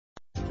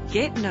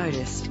Get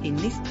noticed in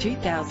this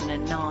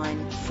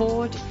 2009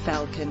 Ford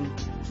Falcon.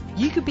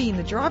 You could be in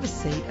the driver's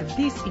seat of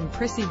this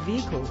impressive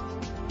vehicle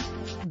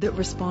that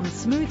responds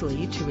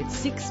smoothly to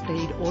its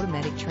 6-speed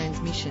automatic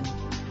transmission.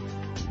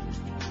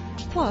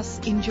 Plus,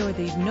 enjoy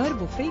these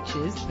notable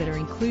features that are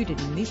included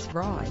in this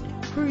ride: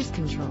 cruise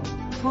control,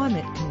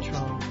 climate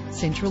control,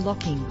 central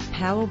locking,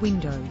 power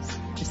windows,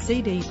 a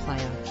CD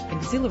player,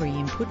 auxiliary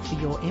input for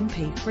your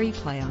MP3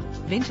 player,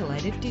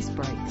 ventilated disc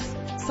brakes,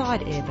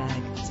 side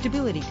airbag,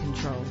 stability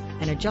control,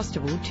 an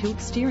adjustable tilt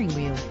steering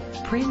wheel.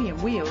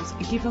 Premium wheels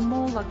give a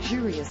more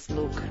luxurious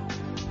look.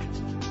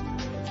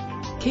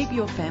 Keep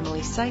your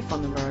family safe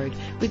on the road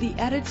with the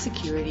added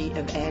security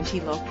of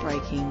anti-lock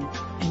braking.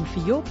 And for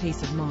your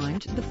peace of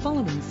mind, the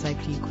following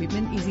safety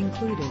equipment is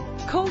included.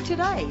 Call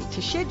today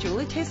to schedule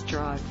a test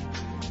drive.